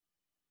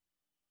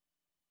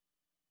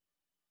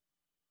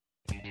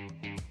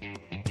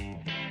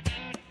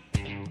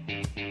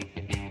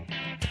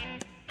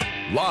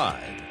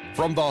Live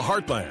from the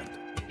heartland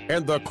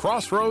and the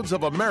crossroads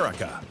of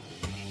America,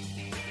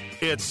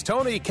 it's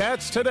Tony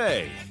Katz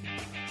Today.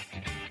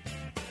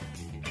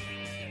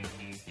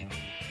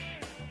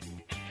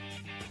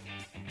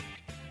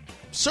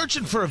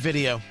 Searching for a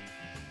video.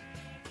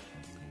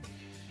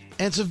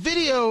 And it's a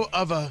video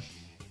of a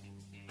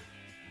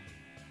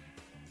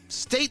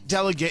state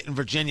delegate in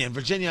Virginia. In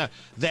Virginia,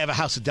 they have a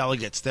House of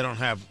Delegates. They don't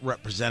have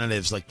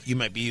representatives like you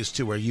might be used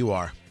to where you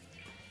are.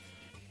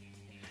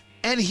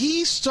 And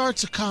he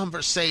starts a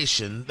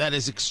conversation that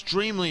is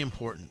extremely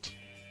important.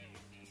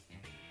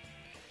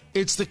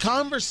 It's the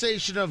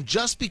conversation of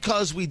just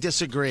because we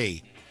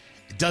disagree,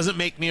 it doesn't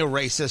make me a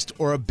racist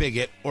or a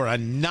bigot or a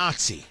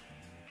Nazi.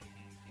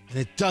 And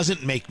it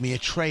doesn't make me a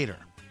traitor.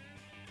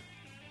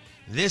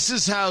 This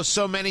is how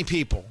so many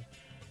people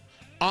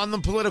on the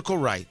political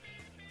right,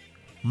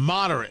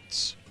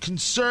 moderates,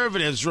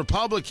 conservatives,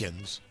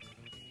 Republicans,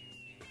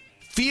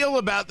 feel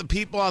about the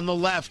people on the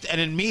left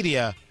and in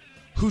media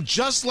who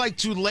just like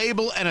to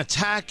label and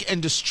attack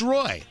and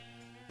destroy.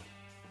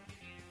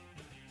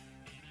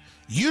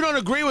 You don't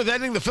agree with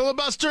ending the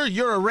filibuster?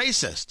 You're a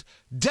racist.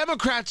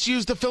 Democrats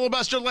used the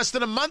filibuster less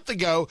than a month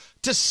ago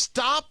to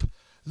stop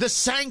the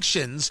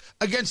sanctions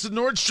against the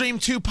Nord Stream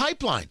 2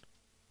 pipeline,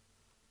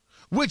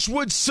 which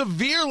would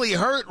severely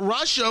hurt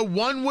Russia,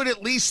 one would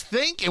at least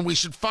think, and we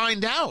should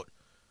find out.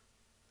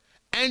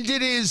 And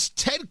it is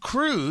Ted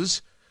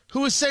Cruz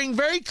who is saying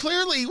very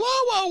clearly,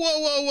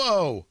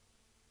 whoa.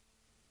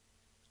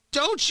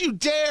 Don't you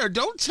dare,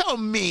 don't tell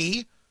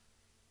me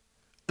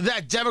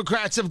that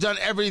Democrats have done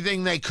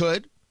everything they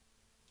could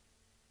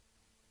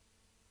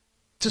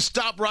to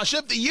stop Russia.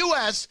 If the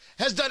U.S.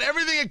 has done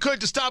everything it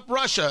could to stop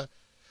Russia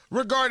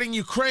regarding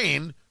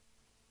Ukraine,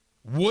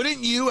 wouldn't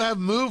you have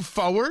moved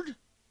forward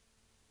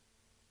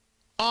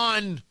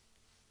on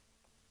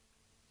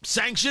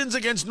sanctions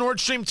against Nord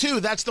Stream 2?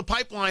 That's the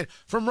pipeline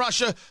from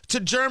Russia to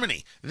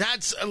Germany.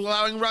 That's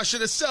allowing Russia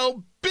to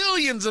sell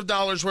billions of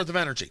dollars worth of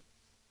energy.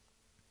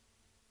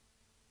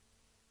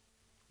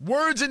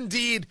 Words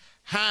indeed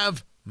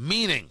have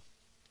meaning.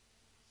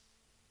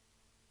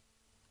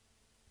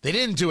 They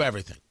didn't do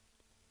everything.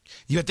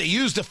 Yet they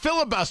used a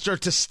filibuster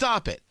to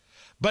stop it.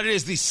 But it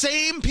is the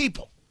same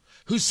people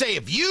who say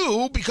if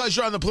you, because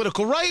you're on the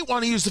political right,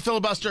 want to use the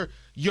filibuster,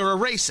 you're a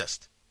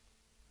racist.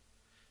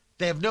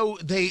 They have no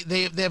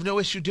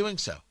issue doing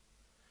so.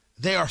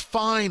 They are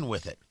fine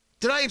with it.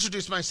 Did I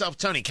introduce myself?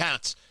 Tony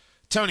Katz.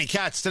 Tony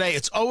Katz Today.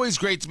 It's always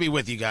great to be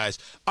with you guys.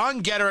 On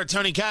Getter at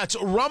Tony Katz,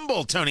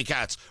 Rumble Tony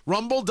Katz,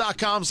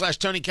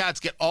 rumble.com/Tony Katz.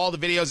 Get all the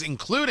videos,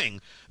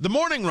 including the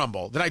morning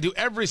Rumble that I do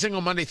every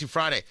single Monday through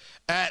Friday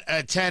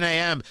at 10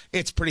 a.m.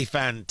 It's pretty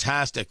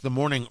fantastic. The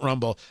morning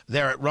Rumble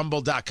there at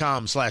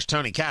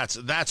rumble.com/Tony Katz.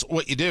 That's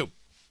what you do.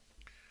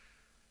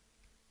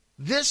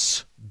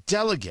 This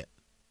delegate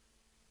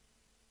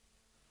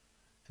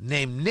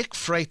named Nick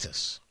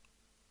Freitas,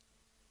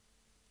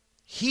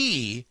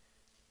 he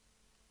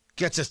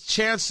gets a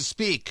chance to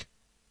speak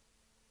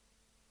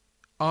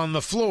on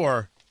the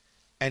floor,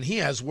 and he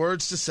has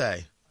words to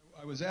say.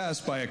 I was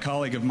asked by a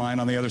colleague of mine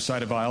on the other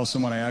side of the aisle,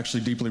 someone I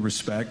actually deeply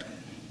respect,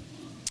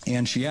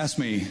 and she asked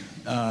me,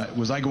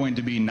 was I going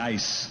to be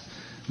nice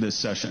this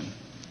session?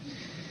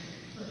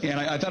 And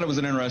I thought it was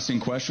an interesting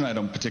question. I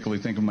don't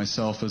particularly think of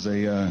myself as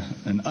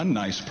an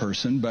unnice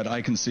person, but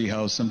I can see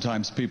how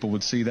sometimes people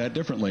would see that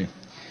differently.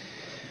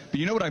 But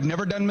you know what I've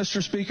never done,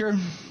 Mr. Speaker?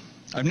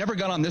 I've never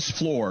gone on this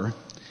floor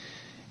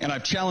and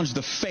I've challenged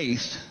the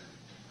faith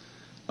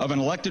of an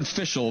elected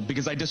official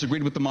because I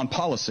disagreed with them on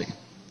policy.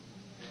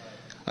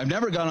 I've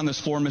never gone on this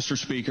floor, Mr.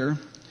 Speaker,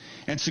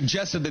 and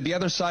suggested that the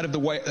other side of the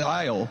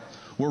aisle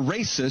were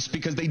racist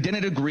because they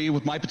didn't agree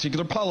with my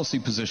particular policy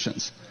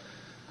positions.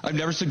 I've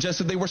never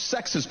suggested they were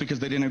sexist because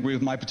they didn't agree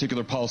with my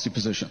particular policy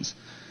positions.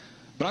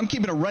 But I'm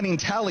keeping a running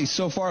tally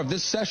so far of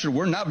this session.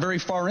 We're not very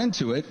far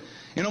into it.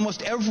 And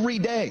almost every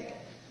day,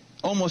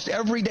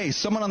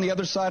 someone on the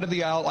other side of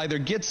the aisle either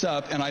gets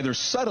up and either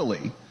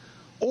subtly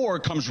or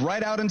comes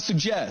right out and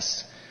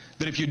suggests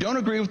that if you don't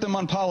agree with them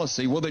on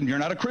policy, well, then you're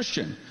not a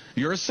Christian.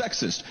 You're a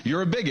sexist.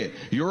 You're a bigot.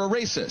 You're a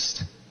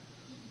racist.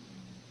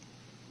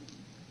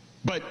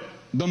 But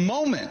the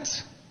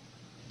moment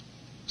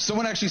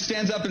someone actually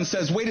stands up and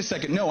says, wait a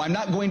second, no, I'm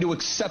not going to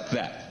accept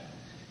that.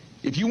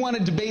 If you want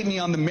to debate me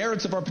on the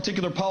merits of our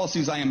particular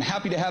policies, I am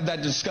happy to have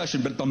that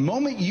discussion. But the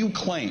moment you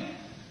claim,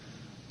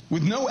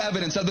 with no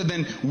evidence other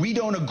than we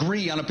don't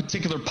agree on a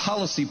particular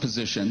policy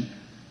position,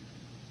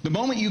 the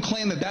moment you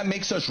claim that that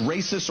makes us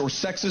racist or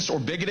sexist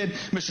or bigoted,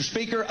 Mr.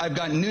 Speaker, I've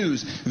got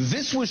news.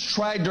 This was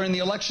tried during the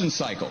election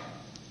cycle.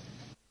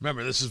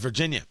 Remember, this is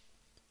Virginia.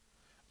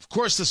 Of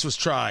course this was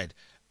tried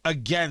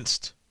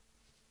against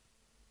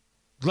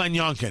Glenn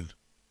Youngkin.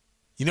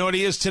 You know what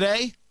he is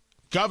today?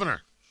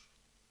 Governor.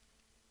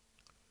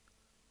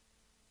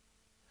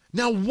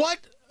 Now, what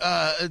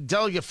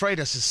Delegate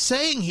Freitas is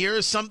saying here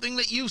is something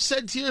that you've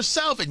said to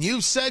yourself and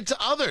you've said to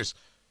others.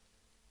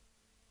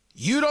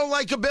 You don't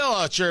like a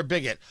bill, you're a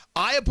bigot.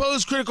 I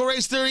oppose critical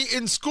race theory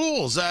in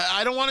schools.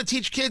 I don't want to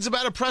teach kids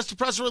about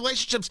oppressor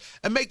relationships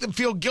and make them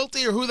feel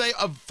guilty or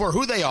for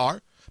who they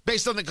are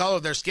based on the color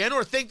of their skin,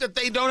 or think that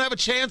they don't have a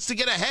chance to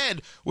get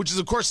ahead, which is,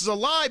 of course, is a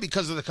lie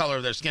because of the color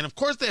of their skin. Of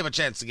course they have a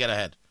chance to get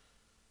ahead.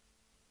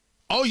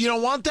 Oh, you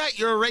don't want that?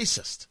 You're a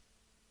racist.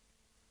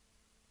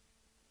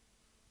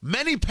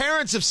 Many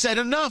parents have said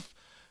enough.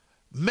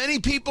 Many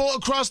people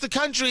across the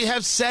country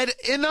have said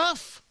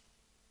enough.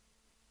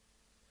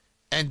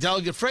 And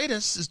Delegate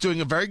Freitas is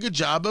doing a very good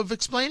job of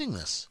explaining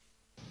this.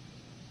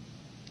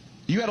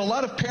 You had a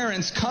lot of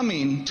parents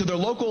coming to their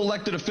local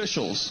elected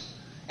officials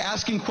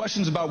asking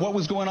questions about what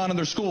was going on in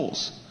their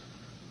schools.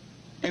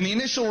 And the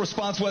initial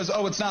response was,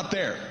 oh, it's not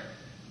there.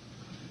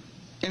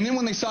 And then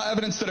when they saw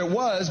evidence that it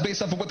was,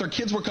 based off of what their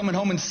kids were coming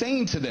home and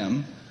saying to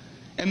them,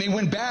 and they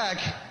went back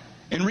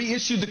and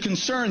reissued the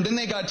concern, then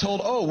they got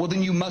told, oh, well,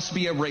 then you must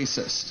be a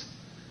racist.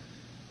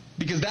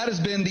 Because that has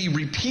been the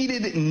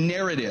repeated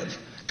narrative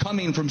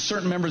coming from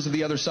certain members of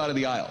the other side of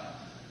the aisle.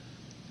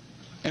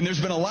 And there's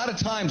been a lot of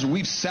times where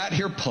we've sat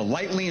here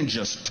politely and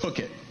just took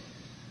it.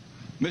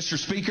 Mr.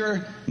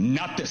 Speaker,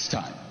 not this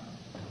time.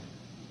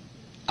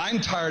 I'm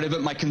tired of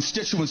it. My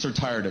constituents are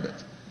tired of it.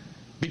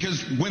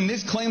 Because when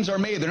these claims are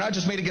made, they're not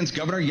just made against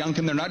Governor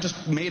Youngkin. They're not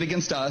just made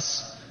against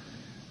us.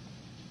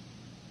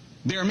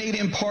 They are made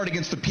in part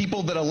against the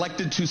people that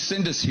elected to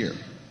send us here.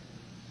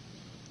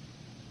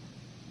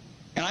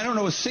 And I don't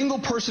know a single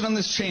person in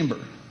this chamber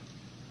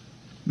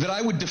that I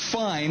would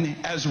define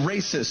as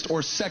racist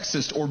or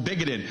sexist or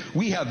bigoted.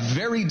 We have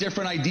very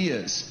different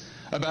ideas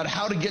about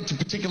how to get to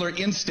particular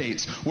end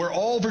states where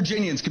all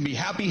Virginians can be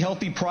happy,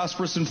 healthy,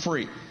 prosperous, and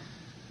free.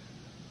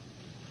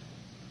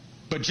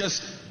 But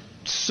just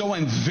so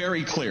I'm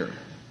very clear,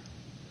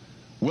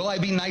 will I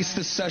be nice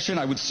this session?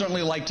 I would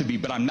certainly like to be,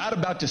 but I'm not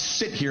about to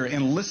sit here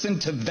and listen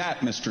to that,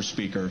 Mr.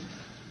 Speaker,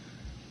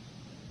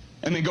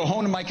 and then go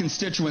home to my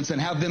constituents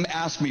and have them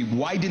ask me,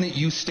 why didn't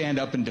you stand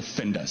up and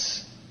defend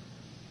us?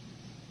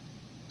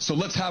 So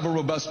let's have a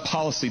robust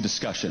policy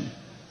discussion.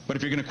 But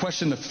if you're going to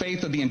question the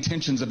faith or the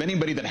intentions of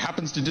anybody that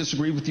happens to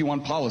disagree with you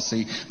on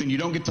policy, then you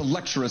don't get to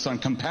lecture us on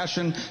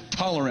compassion,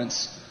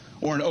 tolerance,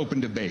 or an open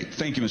debate.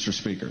 Thank you, Mr.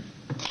 Speaker.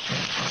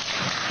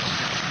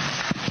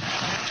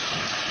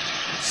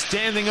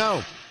 Standing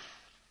O.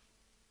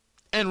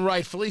 And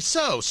rightfully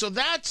so. So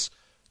that's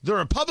the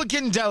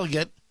Republican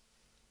delegate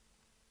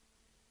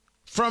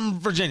from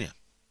Virginia.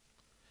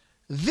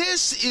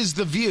 This is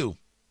The View.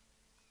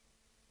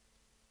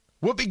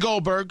 Whoopi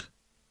Goldberg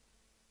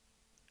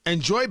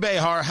and Joy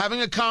Behar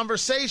having a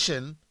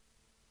conversation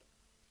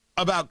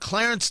about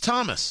Clarence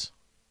Thomas.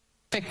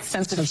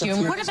 Sense of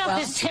humor. What about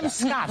this Tim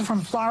Scott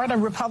from Florida,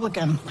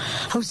 Republican,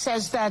 who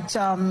says that,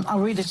 I'll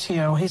read it to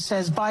you, he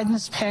says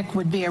Biden's pick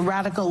would be a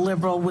radical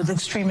liberal with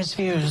extremist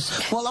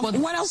views. Well,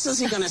 what else is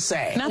he going to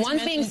say?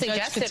 Ones being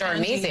suggested are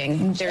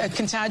amazing.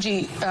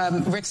 Ketanji,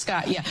 Rick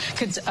Scott,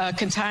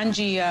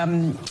 Ketanji,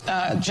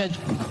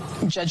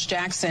 Judge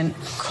Jackson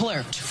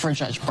clerked for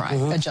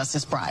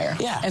Justice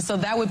Breyer. Yeah. And so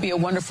that would be a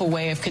wonderful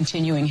way of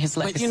continuing his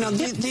legacy. But, you know,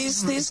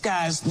 these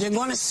guys, they're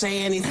going to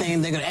say anything,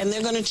 and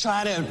they're going to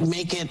try to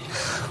make it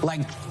like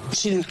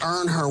she didn't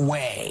earn her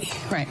way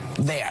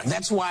there.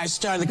 That's why I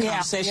started the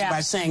conversation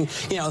by saying,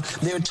 you know,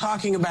 they're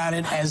talking about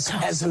it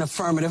as an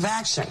affirmative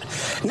action.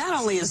 Not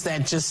only is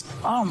that just...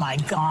 Oh, my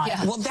God.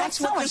 Yeah. Well,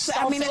 that's what they're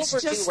saying. I mean, it's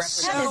just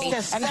so...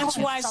 And that's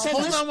why I said...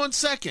 Hold on one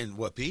second,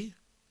 Whoopi.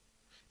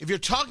 If you're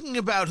talking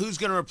about who's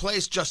going to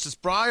replace Justice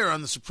Breyer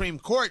on the Supreme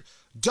Court,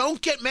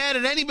 don't get mad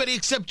at anybody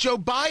except Joe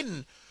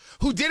Biden,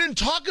 who didn't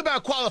talk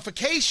about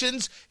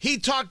qualifications. He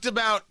talked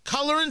about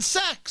color and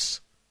sex.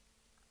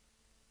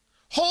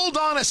 Hold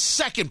on a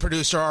second,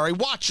 producer Ari.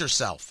 Watch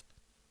yourself.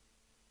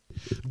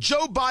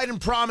 Joe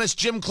Biden promised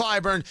Jim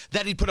Clyburn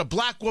that he'd put a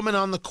black woman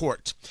on the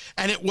court.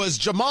 And it was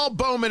Jamal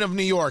Bowman of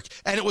New York,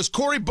 and it was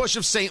Cori Bush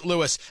of St.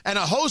 Louis, and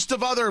a host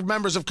of other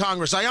members of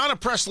Congress, Ayanna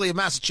Pressley of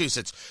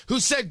Massachusetts, who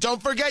said,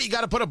 don't forget, you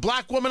got to put a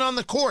black woman on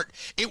the court.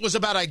 It was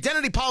about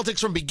identity politics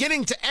from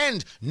beginning to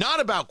end, not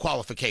about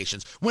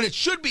qualifications, when it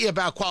should be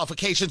about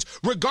qualifications,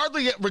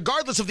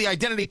 regardless of the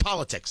identity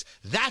politics.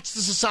 That's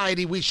the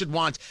society we should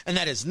want, and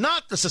that is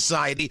not the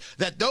society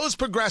that those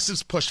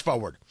progressives push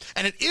forward.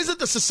 And it isn't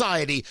the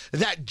society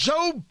that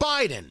Joe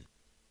Biden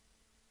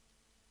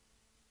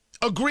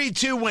agreed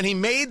to when he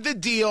made the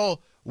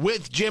deal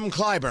with Jim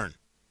Clyburn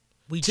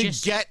to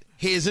get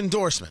his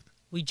endorsement.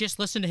 We just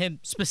listened to him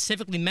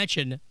specifically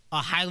mention a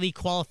highly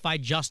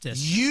qualified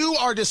justice. You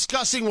are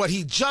discussing what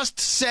he just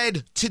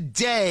said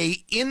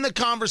today in the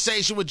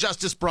conversation with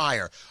Justice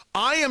Breyer.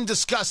 I am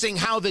discussing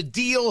how the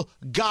deal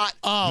got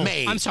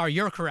made. I'm sorry,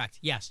 you're correct.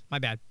 Yes, my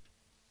bad.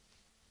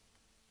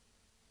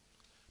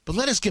 But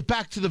let us get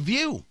back to The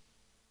View.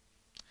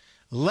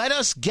 Let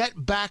us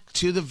get back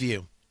to The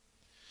View.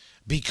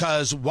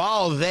 Because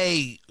while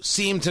they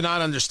seem to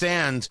not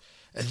understand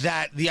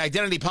that the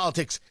identity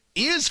politics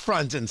is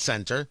front and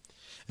center,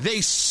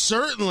 they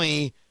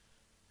certainly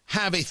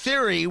have a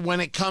theory when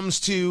it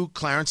comes to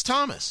Clarence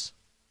Thomas.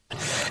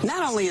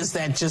 Not only is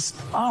that just,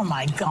 oh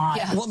my God.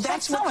 Yeah. Well,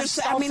 that's what they're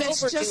saying. I mean,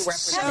 it's just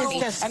so,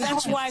 and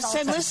that's why I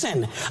said,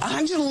 listen,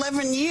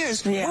 111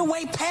 years, we're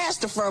way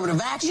past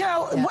affirmative action.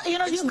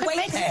 You could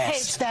make the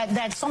case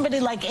that somebody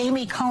like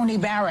Amy Coney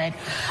Barrett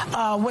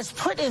was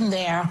put in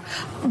there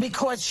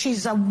because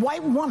she's a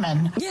white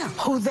woman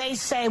who they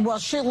say, well,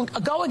 she'll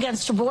go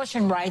against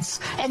abortion rights,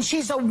 and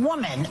she's a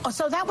woman.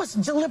 So that was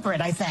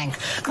deliberate, I think.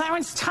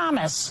 Clarence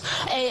Thomas,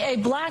 a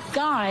black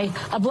guy,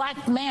 a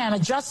black man, a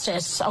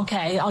justice,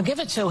 okay, I'll give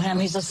it to him.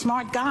 He's a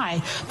smart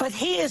guy. But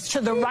he is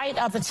to the right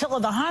of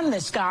Attila the Hun,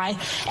 this guy,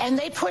 and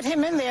they put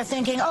him in there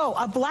thinking, oh,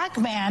 a black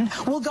man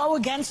will go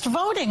against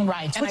voting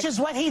rights, which is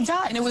what he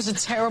does. And it was a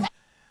terrible...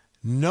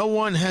 No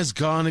one has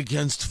gone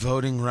against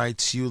voting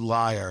rights, you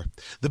liar.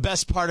 The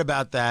best part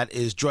about that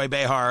is Joy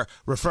Behar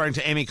referring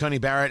to Amy Coney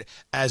Barrett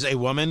as a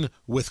woman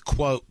with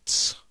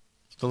quotes.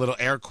 The little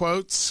air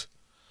quotes.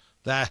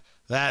 That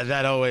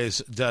always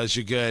does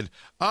you good.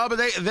 Oh, but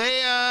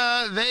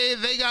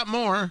they got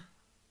more.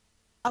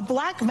 A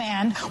black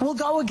man will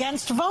go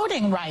against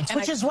voting rights,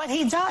 which is what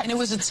he does. And it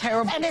was a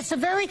terrible... And it's a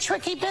very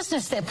tricky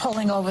business they're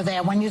pulling over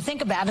there when you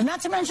think about it.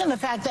 Not to mention the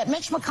fact that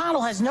Mitch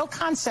McConnell has no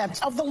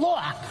concept of the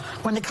law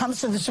when it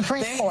comes to the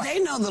Supreme Court. They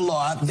know the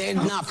law. They're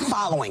not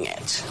following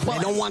it. Well,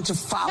 they don't want to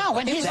follow it. No,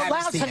 and he's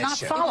allowed to not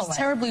follow it. It's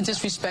terribly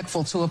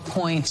disrespectful to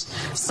appoint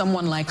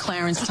someone like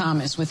Clarence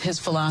Thomas with his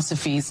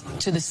philosophies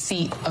to the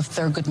seat of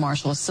Thurgood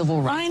Marshall, a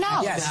civil rights. I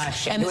know.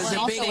 Yes. And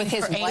also with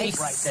his wife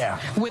right there.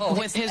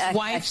 With his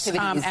wife's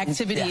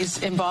activities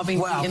involving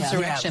the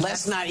insurrection.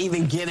 Let's not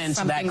even get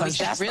into that, because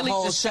that's really the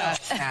whole show.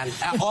 And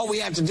all we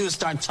have to do is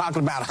start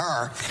talking about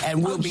her,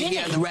 and we'll be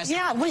here the rest.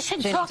 Yeah, we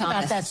should talk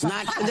about that.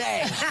 Not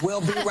today. We'll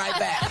be right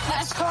back.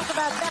 Let's talk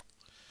about that.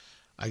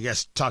 I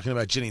guess talking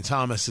about Ginny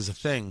Thomas is a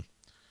thing.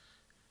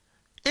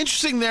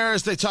 Interesting there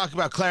as they talk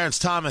about Clarence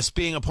Thomas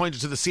being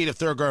appointed to the seat of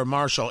Thurgood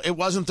Marshall. It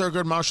wasn't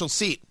Thurgood Marshall's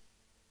seat.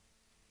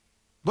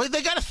 But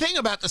they got a thing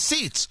about the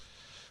seats.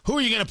 Who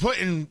are you going to put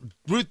in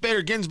Ruth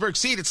Bader Ginsburg's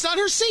seat? It's not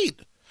her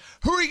seat.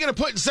 Who are you going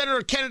to put in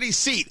Senator Kennedy's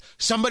seat?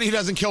 Somebody who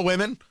doesn't kill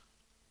women?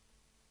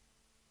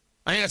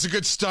 I think that's a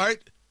good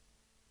start.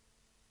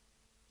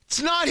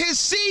 It's not his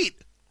seat.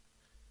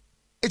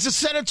 It's a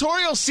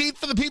senatorial seat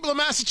for the people of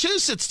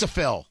Massachusetts to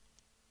fill.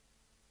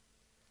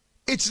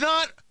 It's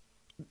not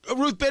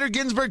Ruth Bader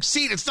Ginsburg's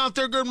seat. It's not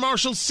Thurgood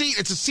Marshall's seat.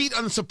 It's a seat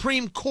on the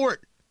Supreme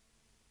Court.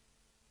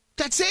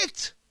 That's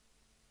it.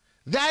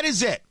 That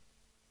is it.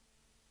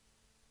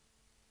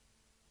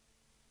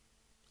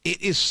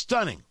 It is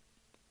stunning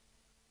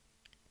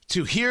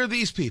to hear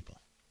these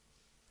people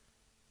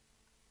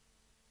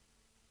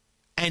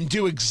and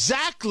do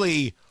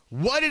exactly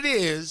what it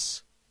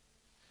is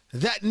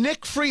that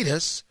Nick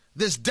Freitas,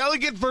 this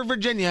delegate for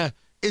Virginia,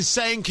 is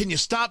saying, can you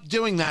stop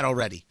doing that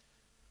already?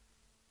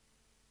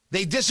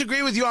 They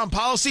disagree with you on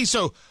policy,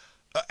 so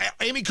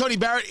Amy Coney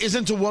Barrett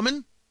isn't a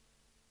woman?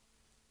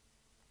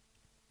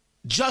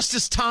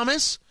 Justice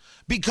Thomas,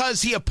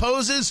 because he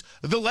opposes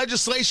the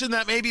legislation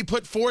that may be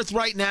put forth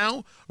right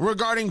now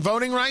regarding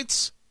voting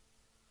rights?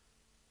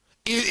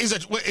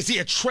 Is he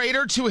a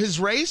traitor to his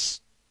race?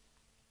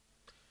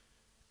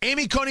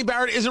 Amy Coney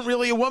Barrett isn't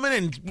really a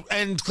woman,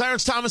 and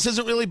Clarence Thomas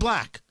isn't really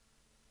black.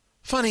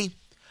 Funny,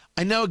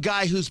 I know a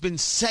guy who's been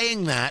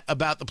saying that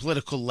about the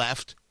political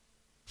left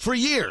for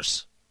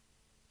years.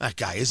 That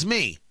guy is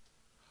me.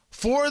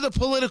 For the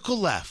political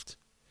left,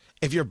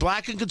 if you're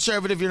black and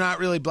conservative, you're not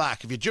really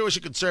black. If you're Jewish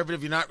and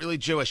conservative, you're not really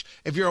Jewish.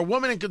 If you're a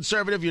woman and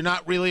conservative, you're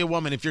not really a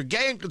woman. If you're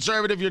gay and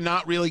conservative, you're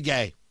not really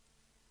gay.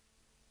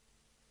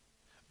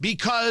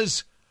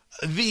 Because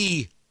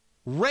the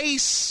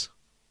race,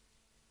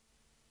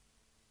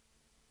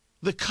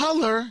 the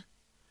color,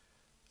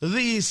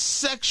 the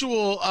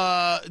sexual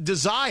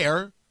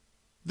desire,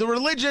 the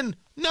religion,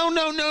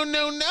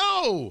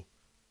 no.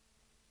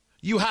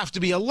 You have to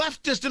be a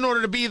leftist in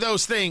order to be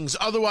those things.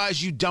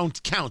 Otherwise, you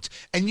don't count,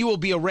 and you will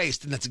be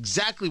erased. And that's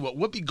exactly what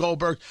Whoopi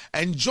Goldberg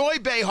and Joy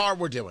Behar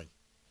were doing.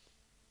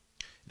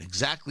 And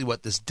exactly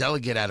what this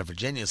delegate out of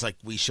Virginia is like,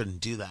 we shouldn't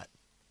do that.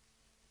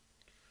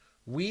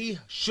 We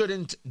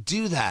shouldn't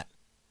do that.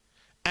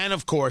 And,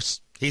 of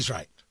course, he's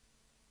right.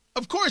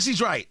 Of course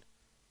he's right.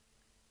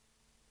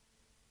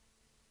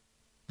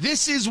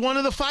 This is one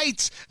of the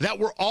fights that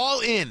we're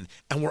all in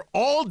and we're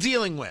all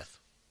dealing with.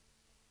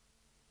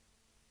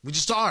 We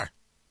just are.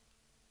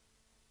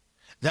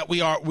 That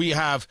we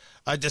have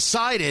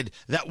decided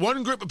that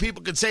one group of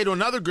people could say to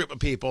another group of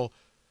people,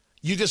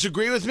 you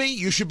disagree with me,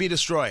 you should be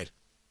destroyed.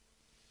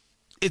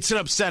 It's an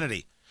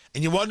obscenity.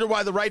 And you wonder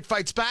why the right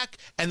fights back,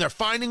 and they're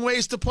finding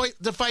ways to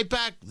fight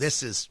back.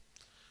 This is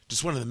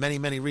just one of the many,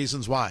 many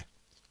reasons why.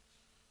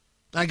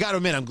 I got to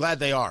admit, I'm glad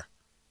they are.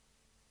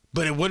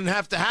 But it wouldn't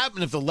have to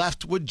happen if the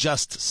left would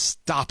just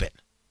stop it.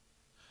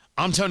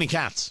 I'm Tony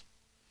Katz.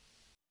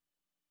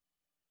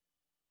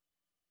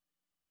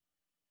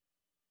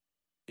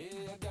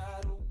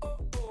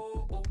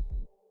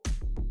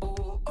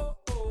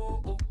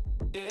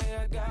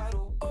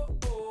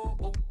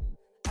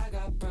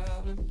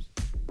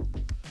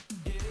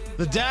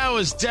 The Dow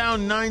is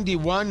down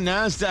 91,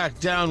 NASDAQ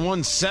down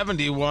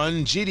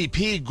 171,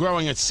 GDP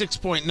growing at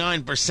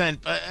 6.9%,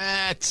 but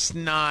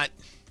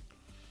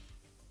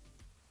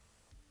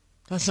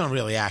that's not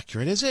really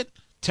accurate, is it?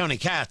 Tony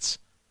Katz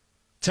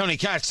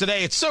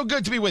today. It's so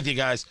good to be with you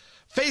guys.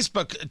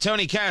 Facebook,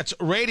 Tony Katz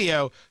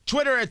Radio,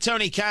 Twitter at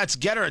Tony Katz,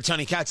 Getter at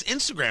Tony Katz,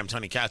 Instagram,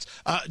 Tony Katz.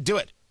 Do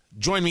it.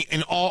 Join me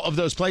in all of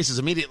those places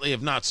immediately,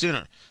 if not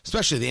sooner,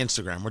 especially the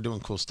Instagram. We're doing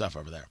cool stuff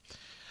over there.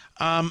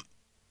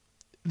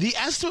 The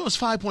estimate was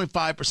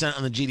 5.5%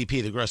 on the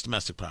GDP, the gross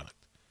domestic product.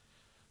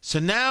 So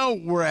now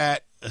we're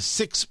at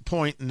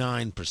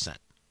 6.9%.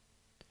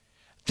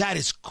 That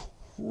is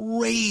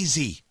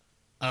crazy.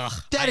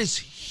 That is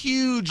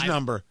huge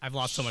number. I've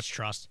lost so much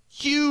trust.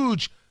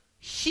 Huge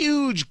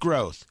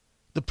growth.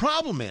 The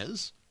problem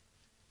is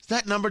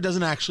that number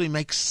doesn't actually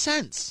make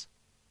sense.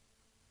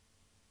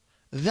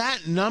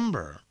 That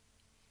number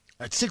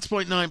at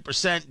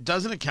 6.9%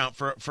 doesn't account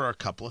for a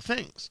couple of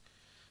things.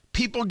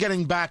 People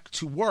getting back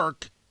to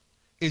work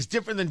is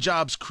different than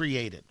jobs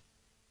created.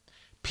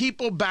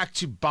 People back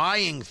to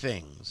buying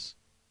things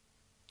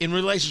in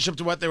relationship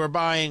to what they were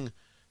buying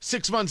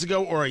 6 months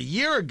ago or a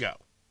year ago,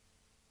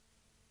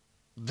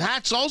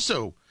 that's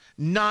also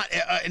not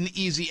an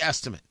easy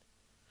estimate.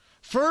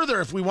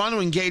 Further, if we want to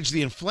engage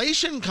the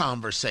inflation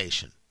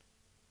conversation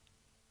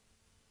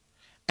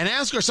and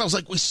ask ourselves,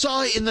 like we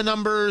saw in the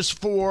numbers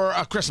for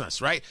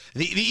Christmas, right?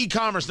 The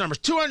e-commerce numbers,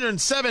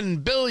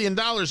 $207 billion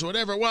or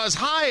whatever it was,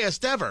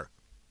 highest ever.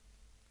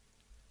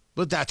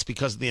 But that's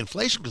because of the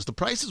inflation, because the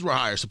prices were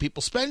higher, so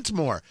people spent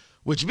more,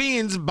 which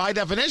means, by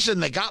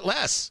definition, they got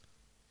less.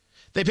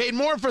 They paid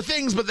more for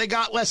things, but they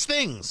got less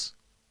things.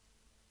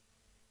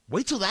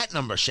 Wait till that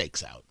number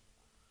shakes out.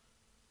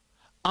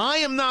 I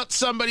am not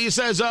somebody who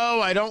says,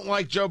 I don't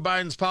like Joe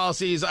Biden's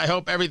policies. I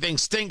hope everything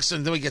stinks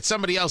and then we get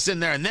somebody else in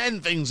there and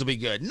then things will be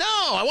good. No,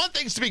 I want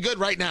things to be good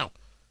right now.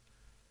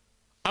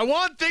 I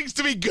want things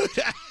to be good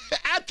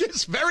at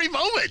this very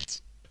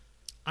moment.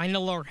 I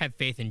no longer have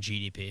faith in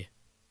GDP.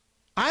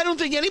 I don't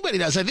think anybody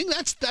does. I think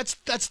that's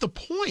the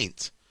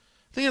point.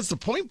 I think that's the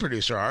point,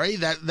 producer Ari,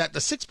 that the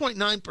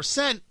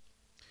 6.9%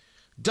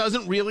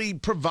 doesn't really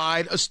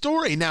provide a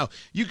story. Now,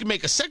 you can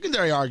make a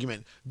secondary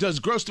argument.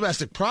 Does gross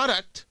domestic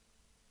product,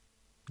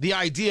 the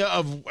idea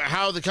of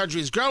how the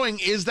country is growing,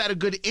 is that a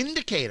good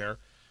indicator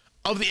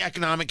of the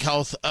economic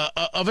health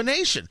of a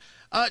nation?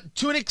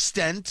 To an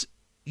extent,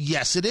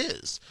 yes, it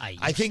is.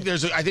 I think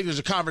there's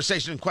a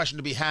conversation and question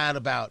to be had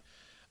about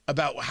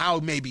how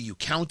maybe you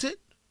count it,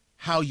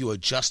 how you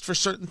adjust for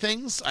certain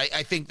things.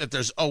 I think that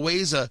there's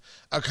always a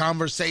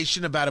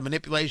conversation about a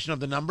manipulation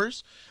of the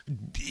numbers.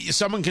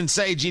 Someone can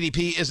say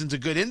GDP isn't a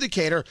good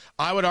indicator.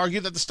 I would argue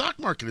that the stock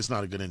market is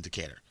not a good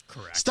indicator.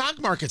 Correct. Stock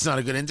market's not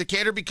a good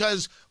indicator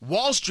because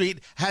Wall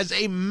Street has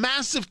a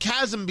massive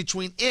chasm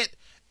between it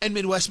and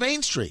Midwest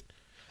Main Street.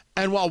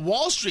 And while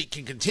Wall Street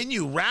can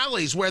continue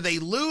rallies where they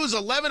lose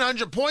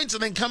 1,100 points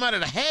and then come out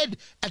ahead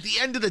at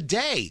the end of the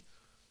day,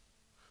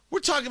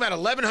 we're talking about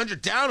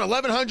 1,100 down,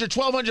 1,100,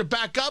 1,200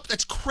 back up.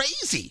 That's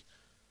crazy.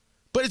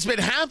 But it's been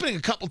happening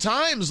a couple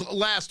times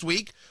last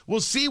week. We'll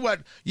see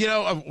what,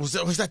 was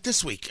that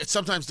this week?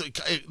 Sometimes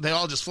they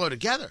all just flow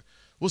together.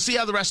 We'll see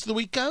how the rest of the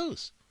week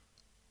goes.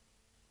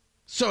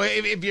 So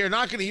if you're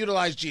not going to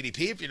utilize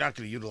GDP, if you're not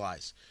going to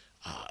utilize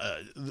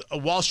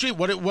Wall Street,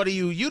 what are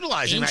you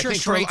utilizing?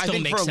 Interest I rates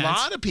think for a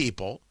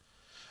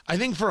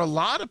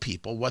lot of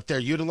people, what they're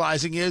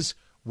utilizing is,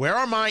 where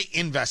are my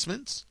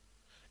investments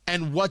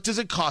and what does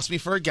it cost me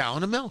for a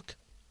gallon of milk?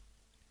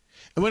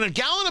 And when a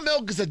gallon of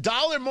milk is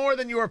 $1 more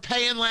than you were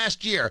paying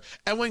last year,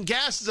 and when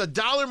gas is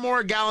 $1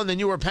 more a gallon than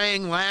you were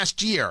paying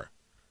last year,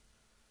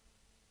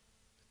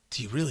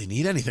 do you really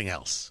need anything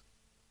else?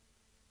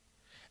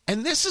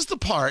 And this is the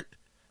part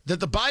that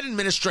the Biden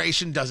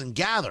administration doesn't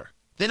gather.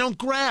 They don't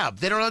grab.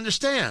 They don't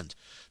understand.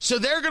 So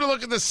they're going to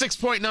look at the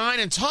 6.9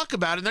 and talk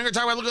about it. And they're going to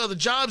talk about, look at all the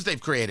jobs they've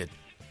created.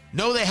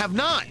 No, they have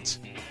not.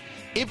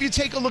 If you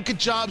take a look at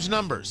jobs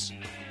numbers,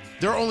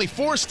 there are only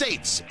 4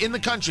 states in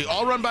the country,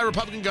 all run by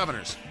Republican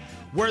governors,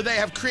 where they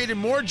have created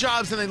more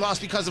jobs than they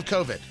lost because of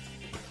COVID.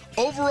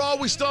 Overall,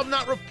 we still have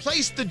not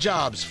replaced the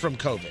jobs from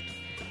COVID.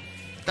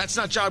 That's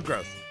not job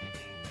growth.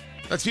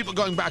 That's people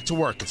going back to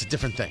work. It's a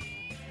different thing.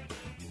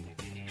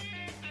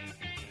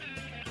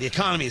 The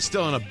economy is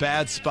still in a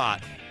bad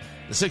spot.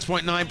 The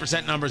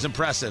 6.9% number is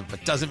impressive,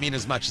 but doesn't mean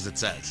as much as it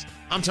says.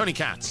 I'm Tony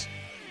Katz.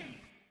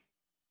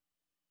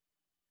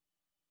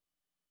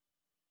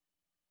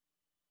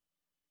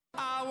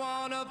 I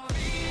wanna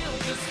feel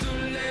just a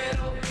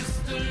little,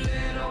 just a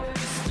little,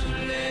 just a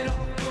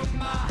little. Put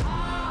my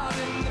heart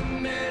in the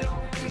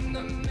middle, in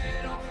the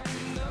middle,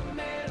 in the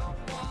middle.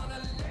 Wanna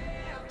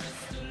live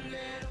just a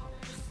little,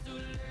 just a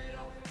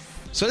little.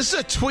 So this is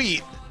a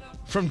tweet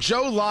from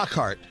Joe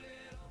Lockhart,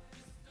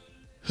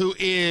 who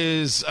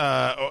is,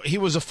 he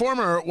was a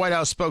former White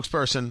House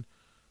spokesperson,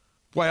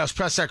 White House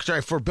press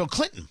secretary for Bill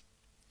Clinton.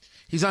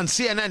 He's on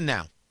CNN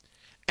now.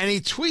 And he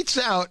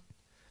tweets out,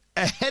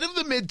 ahead of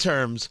the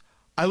midterms,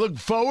 I look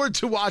forward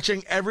to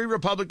watching every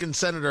Republican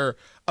senator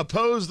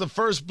oppose the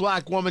first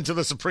black woman to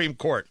the Supreme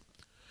Court.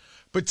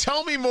 But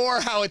tell me more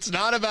how it's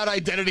not about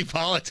identity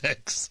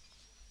politics.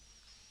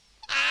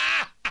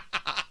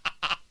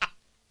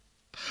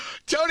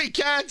 Tony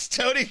Katz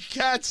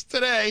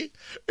today.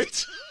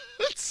 It's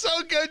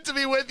so good to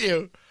be with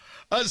you.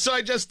 So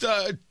I just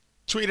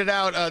tweeted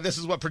out, this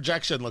is what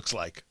projection looks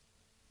like.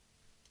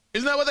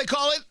 Isn't that what they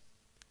call it?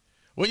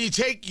 When you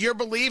take your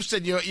beliefs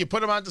and you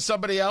put them onto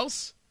somebody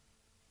else?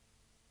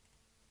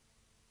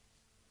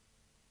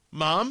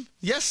 Mom?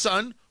 Yes,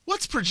 son.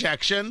 What's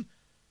projection?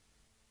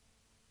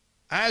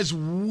 As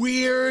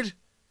weird,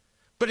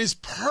 but is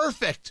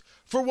perfect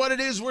for what it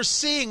is we're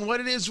seeing, what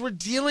it is we're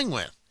dealing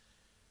with.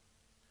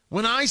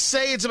 When I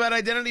say it's about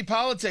identity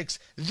politics,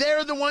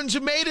 they're the ones who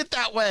made it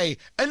that way.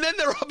 And then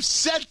they're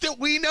upset that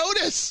we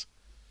notice.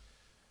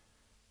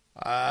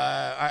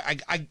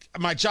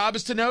 My job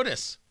is to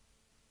notice.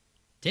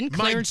 Didn't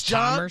Clarence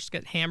Thomas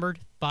get hammered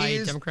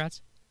by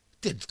Democrats?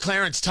 Did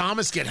Clarence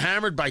Thomas get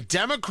hammered by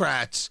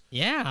Democrats?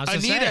 Yeah, I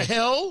was Anita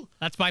Hill?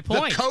 That's my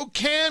point. The Coke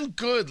can?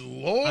 Good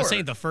Lord. I was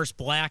saying the first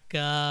black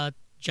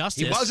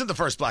justice. He wasn't the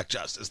first black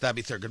justice. That'd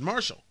be Thurgood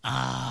Marshall.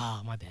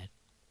 Ah, my bad.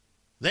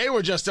 They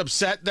were just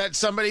upset that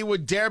somebody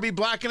would dare be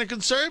black and a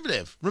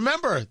conservative.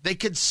 Remember, they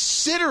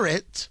consider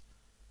it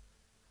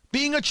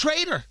being a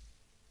traitor.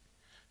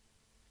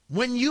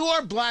 When you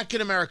are black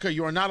in America,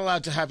 you are not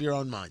allowed to have your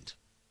own mind.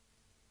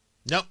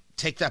 Nope,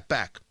 take that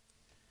back.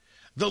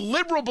 The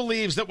liberal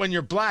believes that when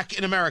you're black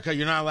in America,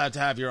 you're not allowed to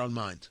have your own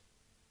mind.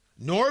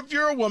 Nor if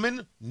you're a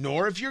woman,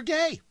 nor if you're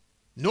gay,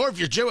 nor if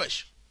you're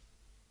Jewish.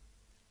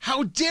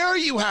 How dare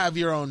you have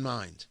your own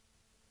mind?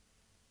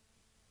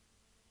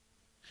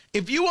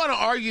 If you want to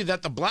argue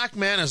that the black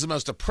man is the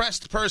most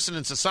oppressed person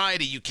in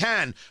society, you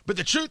can. But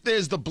the truth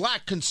is the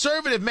black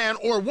conservative man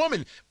or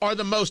woman are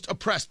the most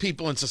oppressed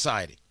people in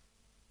society.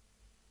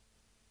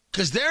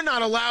 Because they're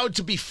not allowed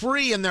to be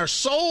free in their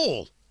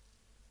soul.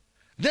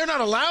 They're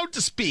not allowed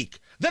to speak.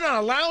 They're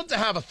not allowed to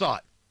have a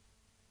thought.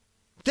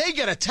 They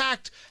get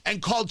attacked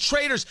and called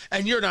traitors,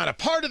 and you're not a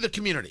part of the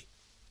community.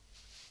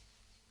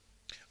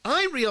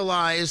 I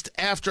realized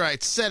after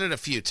I'd said it a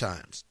few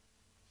times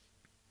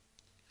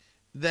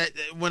that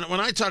when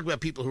I talk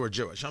about people who are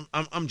Jewish,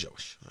 I'm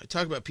Jewish. I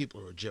talk about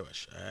people who are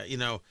Jewish,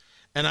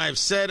 and I've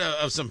said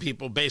of some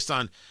people based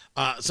on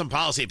some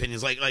policy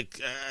opinions, like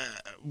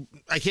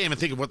I can't even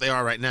think of what they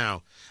are right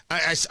now.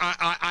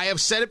 I have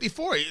said it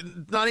before.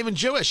 Not even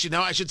Jewish,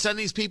 I should send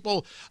these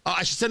people.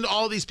 I should send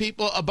all these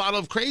people a bottle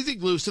of crazy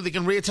glue so they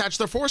can reattach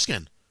their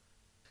foreskin.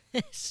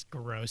 It's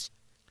gross.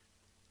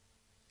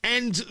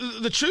 And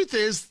the truth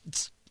is,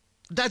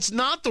 that's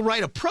not the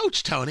right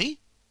approach, Tony.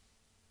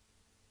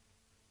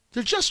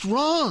 They're just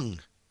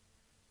wrong.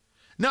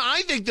 Now,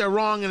 I think they're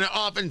wrong and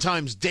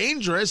oftentimes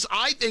dangerous.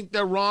 I think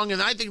they're wrong,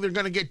 and I think they're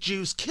going to get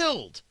Jews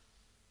killed.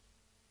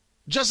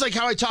 Just like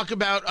how I talk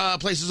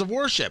about places of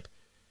worship.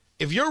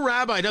 If your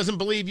rabbi doesn't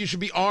believe you should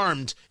be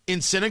armed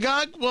in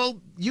synagogue,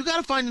 well, you got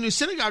to find a new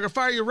synagogue or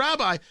fire your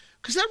rabbi,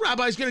 because that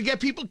rabbi is going to get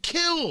people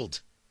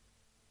killed.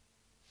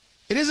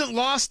 It isn't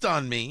lost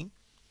on me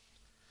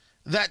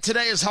that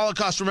today is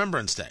Holocaust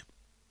Remembrance Day.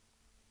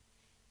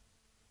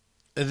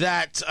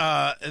 That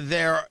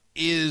there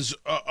is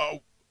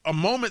a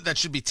moment that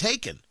should be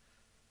taken.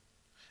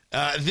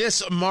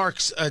 This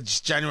marks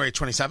January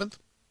 27th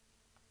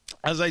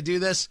as I do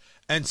this,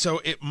 and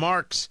so it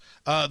marks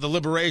the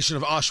liberation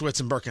of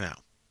Auschwitz and Birkenau.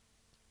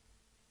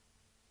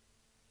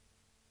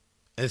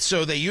 And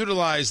so they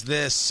utilize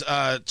this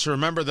to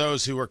remember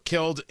those who were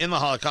killed in the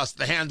Holocaust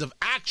at the hands of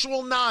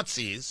actual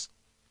Nazis,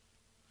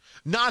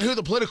 not who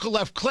the political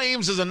left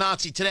claims is a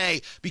Nazi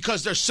today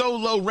because they're so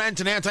low rent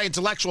and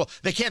anti-intellectual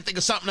they can't think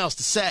of something else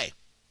to say.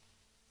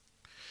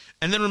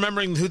 And then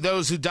remembering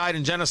those who died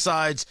in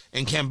genocides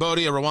in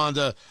Cambodia,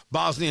 Rwanda,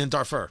 Bosnia, and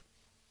Darfur.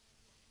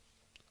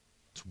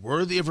 It's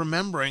worthy of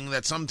remembering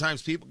that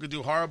sometimes people could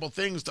do horrible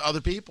things to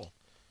other people.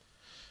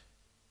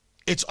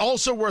 It's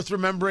also worth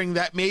remembering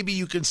that maybe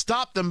you can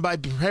stop them by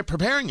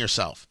preparing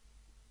yourself.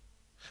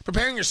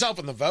 Preparing yourself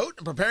in the vote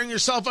and preparing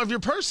yourself of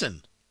your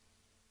person.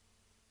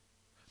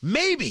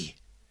 Maybe.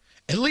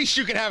 At least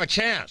you can have a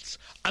chance.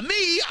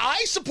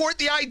 I support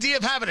the idea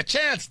of having a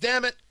chance,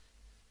 damn it.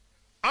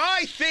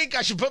 I think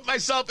I should put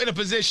myself in a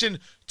position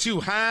to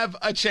have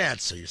a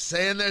chance. So you're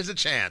saying there's a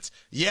chance.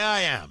 Yeah,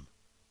 I am.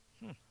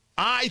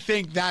 I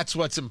think that's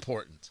what's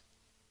important.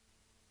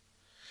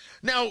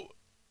 Now,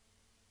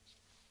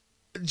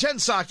 Jen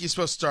Psaki is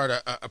supposed to start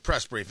a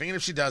press briefing, and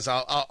if she does,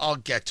 I'll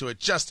get to it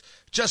just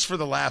for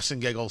the laughs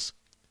and giggles.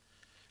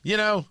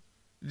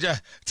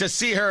 To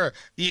see her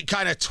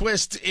kind of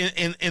twist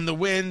in the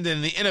wind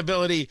and the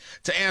inability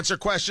to answer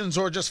questions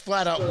or just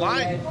flat out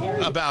lie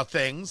about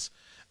things,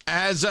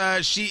 as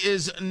she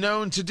is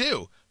known to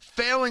do,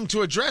 failing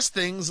to address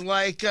things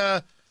like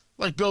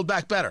Build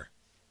Back Better.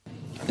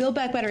 Build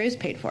Back Better is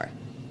paid for.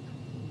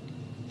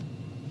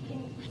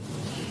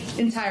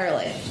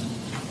 Entirely.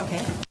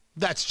 Okay.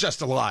 That's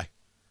just a lie.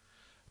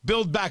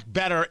 Build Back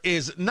Better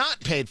is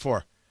not paid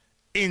for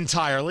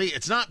entirely.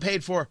 It's not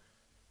paid for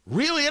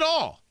really at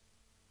all.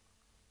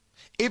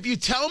 If you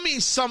tell me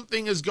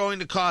something is going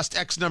to cost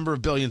X number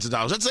of billions of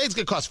dollars, let's say it's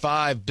going to cost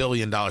 $5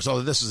 billion,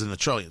 although this is in the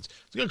trillions.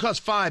 It's going to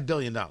cost $5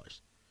 billion.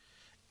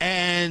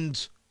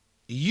 And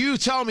you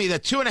tell me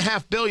that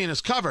 $2.5 billion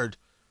is covered,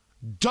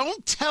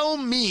 don't tell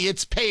me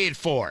it's paid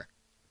for.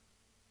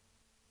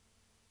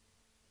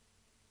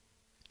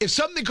 If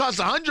something costs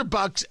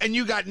 $100 and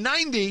you got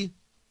 90,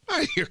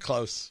 you're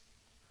close.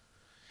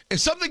 If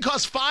something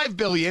costs $5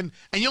 billion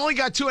and you only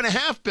got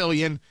 $2.5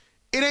 billion,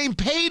 it ain't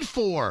paid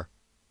for.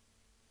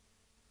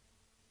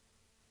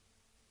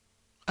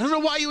 I don't know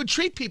why you would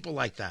treat people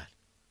like that.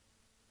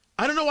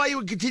 I don't know why you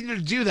would continue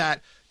to do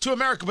that to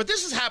America, but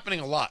this is happening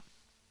a lot.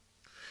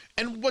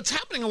 And what's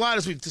happening a lot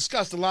is we've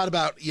discussed a lot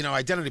about,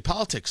 identity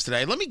politics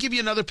today. Let me give you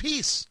another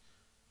piece.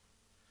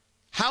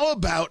 How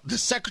about the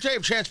Secretary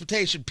of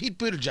Transportation, Pete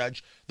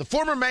Buttigieg, the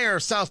former mayor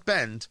of South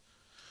Bend,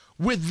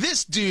 with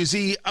this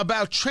doozy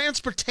about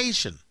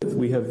transportation?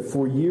 We have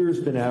for years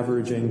been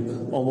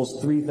averaging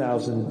almost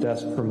 3,000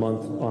 deaths per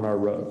month on our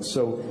roads.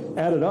 So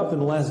added up in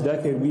the last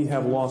decade, we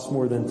have lost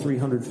more than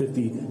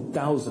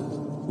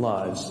 350,000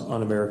 lives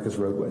on America's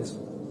roadways.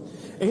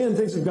 And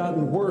things have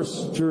gotten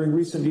worse during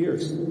recent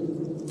years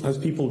as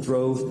people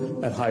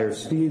drove at higher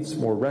speeds,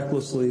 more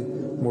recklessly,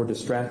 more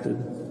distracted.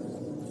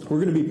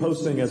 We're going to be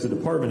posting as a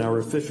department our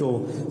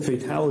official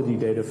fatality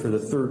data for the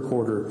third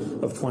quarter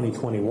of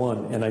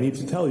 2021. And I need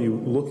to tell you,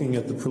 looking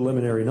at the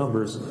preliminary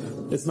numbers,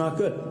 it's not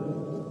good.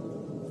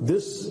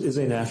 This is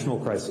a national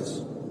crisis.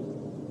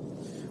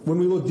 When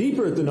we look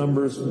deeper at the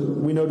numbers,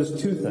 we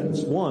notice two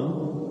things.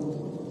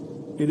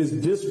 One, it is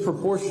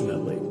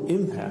disproportionately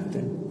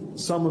impacting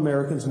some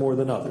Americans more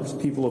than others.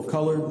 People of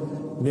color,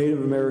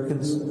 Native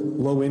Americans,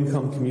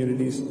 low-income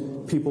communities,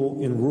 people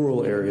in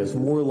rural areas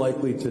more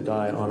likely to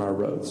die on our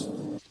roads.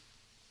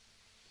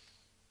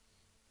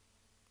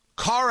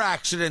 Car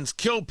accidents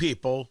kill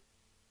people.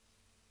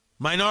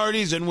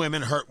 Minorities and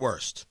women hurt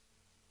worst.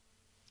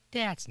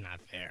 That's not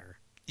fair.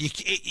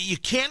 You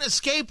can't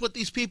escape what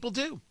these people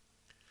do.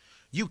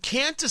 You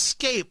can't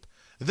escape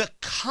the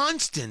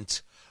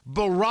constant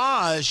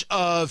barrage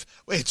of,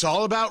 it's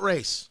all about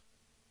race.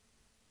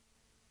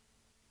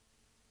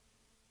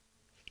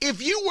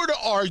 If you were to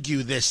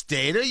argue this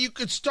data, you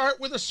could start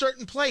with a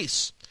certain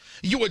place.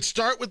 You would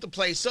start with the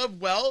place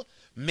of, well,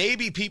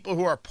 maybe people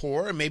who are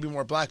poor, and maybe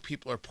more black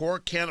people are poor,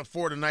 can't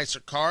afford a nicer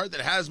car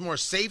that has more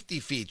safety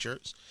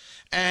features,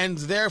 and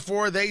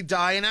therefore they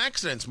die in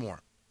accidents more.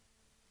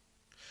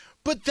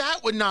 But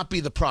that would not be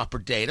the proper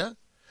data.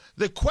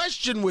 The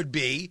question would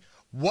be,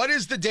 what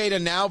is the data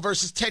now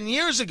versus 10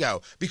 years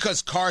ago?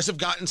 Because cars have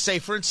gotten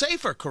safer and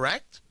safer,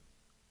 correct?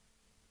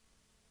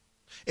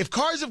 If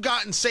cars have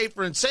gotten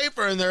safer and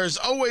safer, and there's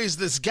always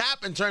this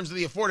gap in terms of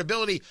the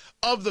affordability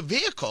of the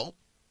vehicle,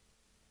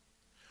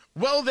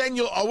 well, then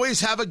you'll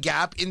always have a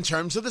gap in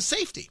terms of the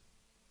safety.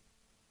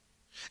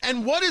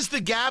 And what is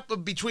the gap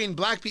between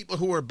black people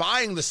who were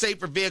buying the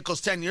safer vehicles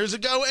 10 years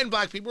ago and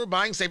black people who are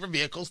buying safer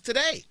vehicles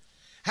today?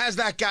 Has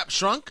that gap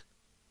shrunk?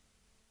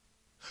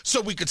 So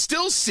we could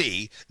still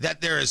see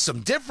that there is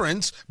some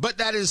difference, but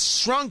that is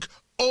shrunk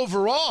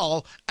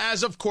overall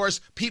as, of course,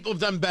 people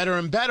have done better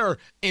and better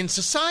in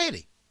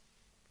society.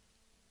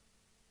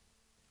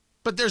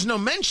 But there's no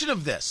mention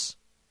of this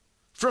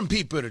from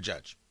Pete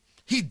Buttigieg.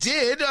 He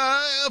did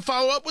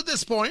follow up with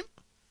this point.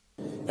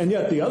 And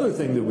yet the other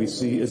thing that we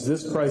see is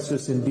this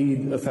crisis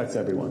indeed affects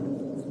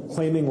everyone,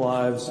 claiming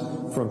lives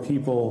from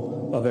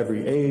people of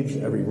every age,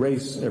 every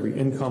race, every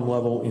income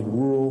level in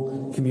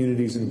rural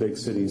communities and big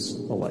cities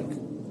alike.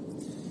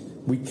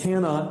 We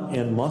cannot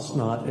and must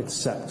not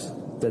accept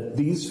that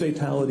these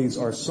fatalities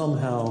are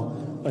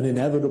somehow an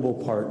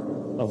inevitable part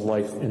of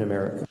life in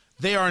America.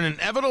 They are an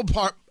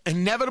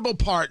inevitable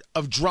part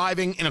of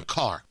driving in a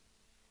car.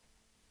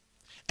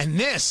 And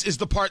this is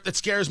the part that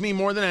scares me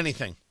more than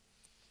anything.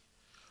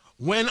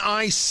 When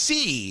I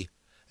see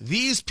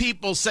these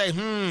people say,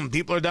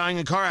 people are dying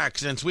in car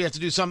accidents, we have to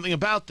do something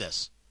about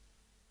this.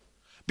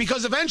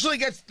 Because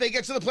eventually they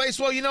get to the place,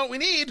 well, you know what we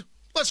need?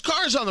 Less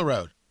cars on the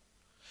road.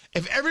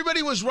 If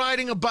everybody was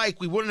riding a bike,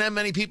 we wouldn't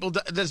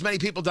have as many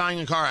people dying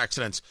in car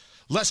accidents.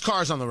 Less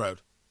cars on the road.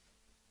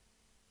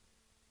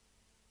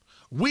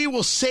 We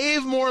will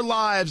save more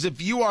lives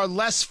if you are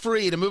less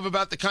free to move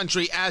about the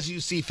country as you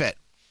see fit.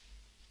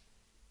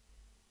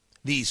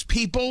 These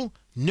people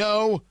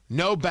know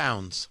no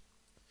bounds.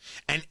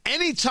 And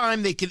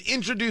anytime they can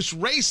introduce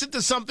race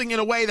into something in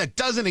a way that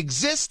doesn't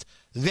exist,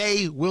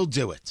 they will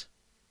do it.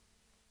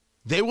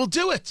 They will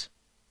do it.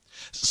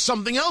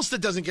 Something else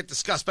that doesn't get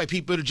discussed by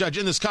Pete Buttigieg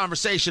in this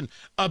conversation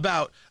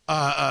about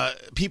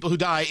people who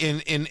die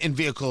in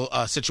vehicle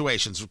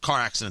situations, car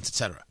accidents,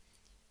 etc.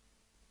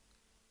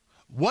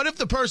 What if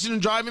the person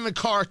driving the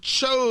car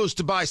chose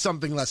to buy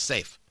something less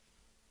safe?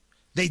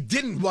 They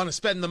didn't want to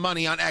spend the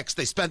money on X.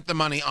 They spent the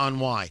money on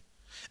Y.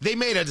 They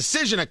made a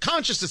decision, a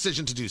conscious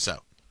decision to do so.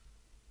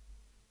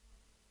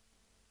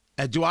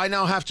 And do I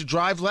now have to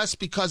drive less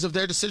because of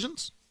their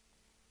decisions?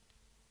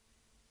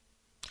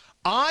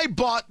 I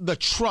bought the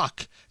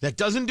truck that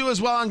doesn't do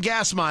as well on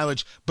gas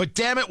mileage, but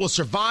damn it, will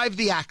survive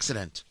the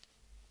accident.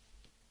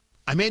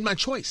 I made my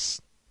choice.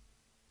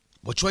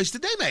 What choice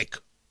did they make?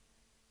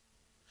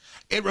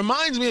 It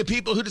reminds me of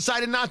people who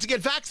decided not to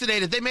get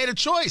vaccinated. They made a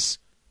choice.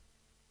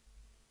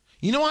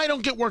 You know why I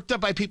don't get worked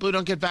up by people who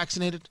don't get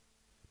vaccinated?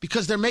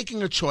 Because they're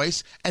making a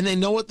choice and they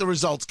know what the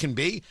results can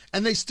be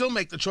and they still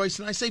make the choice,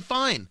 and I say,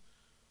 fine.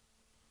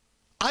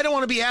 I don't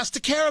want to be asked to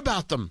care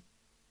about them.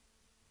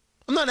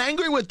 I'm not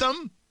angry with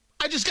them.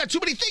 I just got too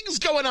many things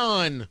going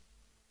on.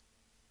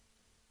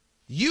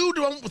 You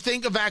don't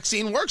think a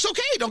vaccine works?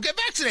 Okay, don't get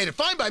vaccinated.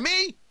 Fine by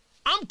me.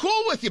 I'm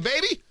cool with you,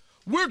 baby.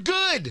 We're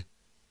good.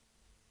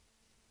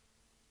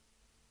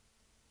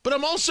 But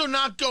I'm also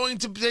not going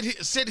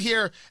to sit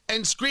here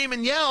and scream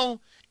and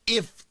yell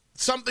if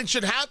something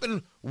should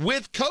happen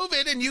with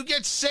COVID and you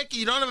get sick,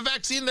 you don't have a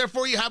vaccine,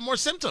 therefore you have more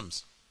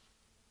symptoms.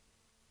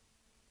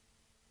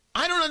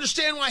 I don't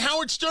understand why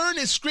Howard Stern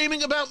is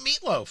screaming about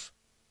Meatloaf.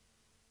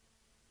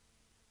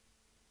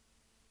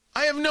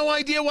 I have no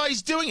idea why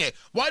he's doing it.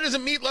 Why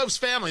doesn't Meatloaf's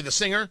family, the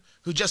singer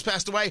who just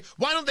passed away,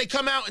 why don't they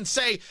come out and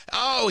say,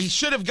 oh, he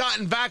should have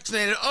gotten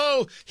vaccinated.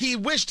 Oh, he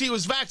wished he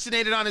was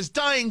vaccinated on his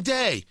dying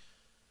day.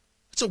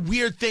 It's a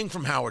weird thing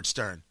from Howard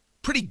Stern.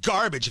 Pretty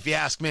garbage, if you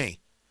ask me.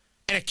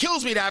 And it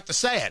kills me to have to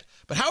say it,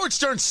 but Howard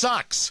Stern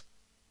sucks.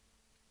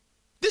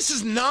 This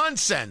is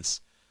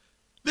nonsense.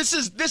 This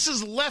is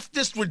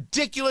leftist,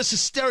 ridiculous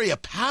hysteria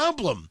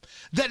pablum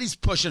that he's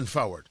pushing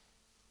forward.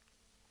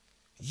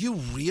 You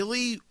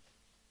really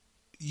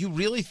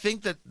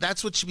think that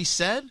that's what should be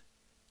said?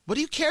 What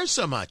do you care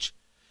so much?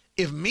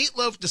 If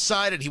Meatloaf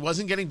decided he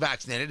wasn't getting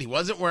vaccinated, he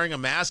wasn't wearing a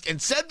mask,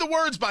 and said the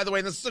words, by the way,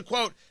 and this is a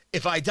quote,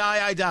 if I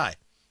die, I die.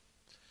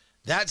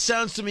 That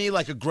sounds to me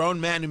like a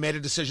grown man who made a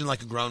decision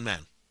like a grown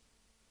man.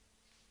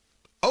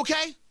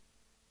 Okay.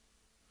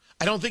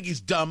 I don't think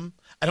he's dumb.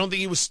 I don't think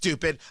he was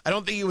stupid. I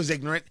don't think he was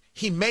ignorant.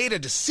 He made a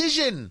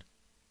decision.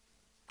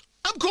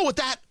 I'm cool with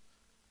that.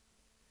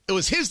 It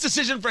was his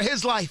decision for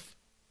his life.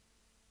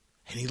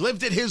 And he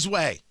lived it his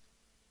way.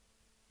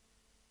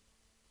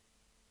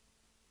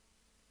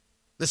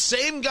 The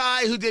same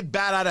guy who did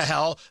Bat Out of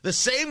Hell, the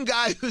same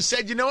guy who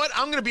said, you know what,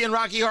 I'm going to be in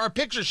Rocky Horror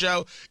Picture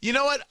Show. You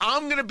know what,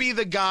 I'm going to be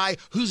the guy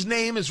whose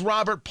name is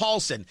Robert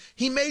Paulson.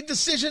 He made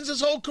decisions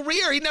his whole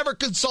career. He never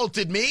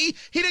consulted me.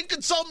 He didn't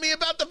consult me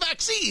about the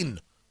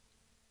vaccine.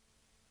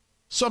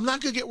 So I'm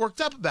not going to get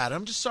worked up about it.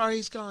 I'm just sorry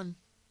he's gone.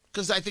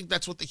 Because I think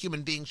that's what the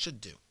human being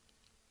should do.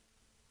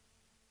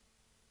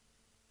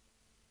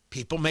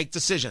 People make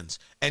decisions.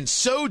 And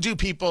so do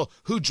people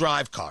who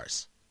drive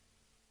cars.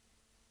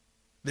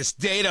 This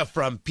data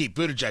from Pete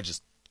Buttigieg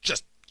is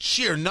just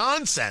sheer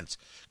nonsense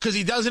because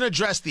he doesn't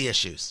address the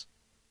issues.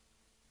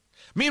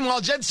 Meanwhile,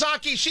 Jen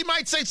Psaki, she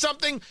might say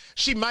something.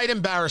 She might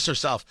embarrass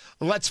herself.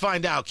 Let's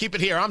find out. Keep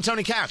it here. I'm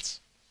Tony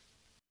Katz.